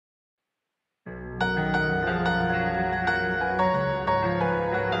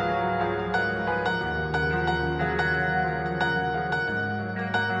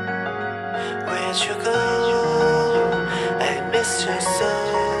where'd you go? I miss you so.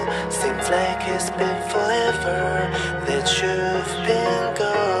 Seems like it's been forever that you've been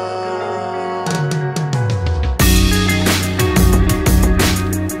gone.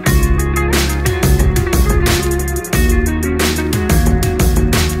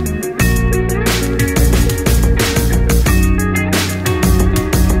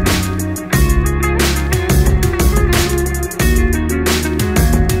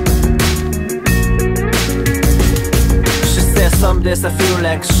 Some days I feel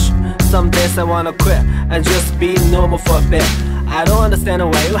like some days I wanna quit and just be normal for a bit. I don't understand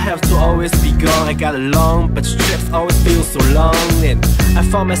why you have to always be gone. I got along, but your trips always feel so long. And I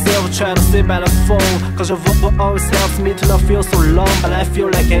found myself trying to sit by the phone, cause your voice always helps me to not feel so long. But I feel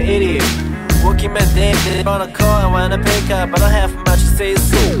like an idiot working my day on a call. I wanna pick up, but I don't have much to say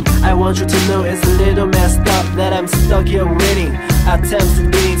soon. I want you to know it's a little messed up that I'm stuck here waiting. Attempts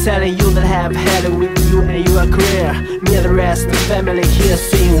at being telling you that I have had it with you and you are clear. Me and the rest of the family here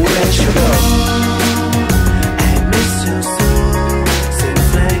saying where'd you go? I miss you so. Seems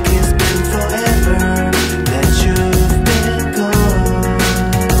like it's been forever that you've been gone.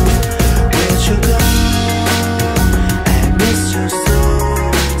 Where'd you go? I miss you so.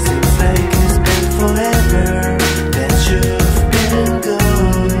 Seems like it's been forever that you've been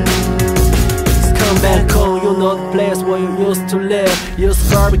gone. Just come back home, you know the place where you used to live. Used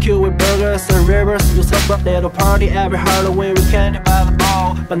to barbecue with burgers and rivers. Used to have a little party every Halloween weekend by the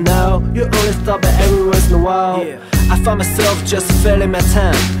ball. But now you only stop at every once in a while. I find myself just filling my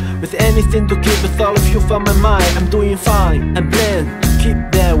time with anything to keep with all of you from my mind. I'm doing fine, I'm blind, keep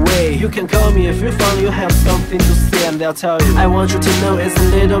that way. You can call me if you find you have something to say and they'll tell you. I want you to know it's a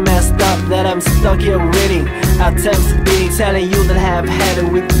little messed up that I'm stuck here waiting. Attempts at being telling you that I have had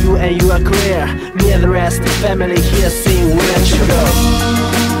it with you and you are clear. Me and the rest of the family here saying where'd you go?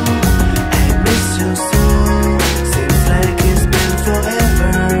 I miss you so. Seems like it's been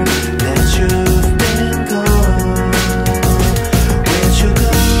forever that you've been gone. Where'd you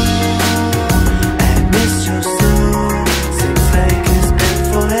go? I miss you so. Seems like it's been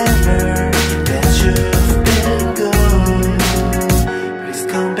forever that you've been gone. Please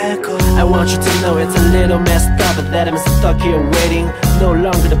come back home. I want you to know it's a little messed up that I'm stuck here waiting, no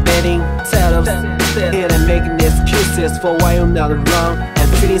longer debating. Tired of sitting here and making excuses for why you're not wrong and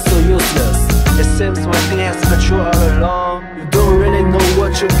feeling so useless. It seems one thing has been true all along. You don't really know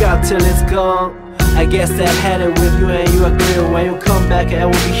what you got till it's gone. I guess I've had it with you and you agree. When you come back I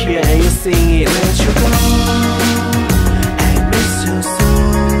will be here and you sing it. Where'd you go? I miss you so.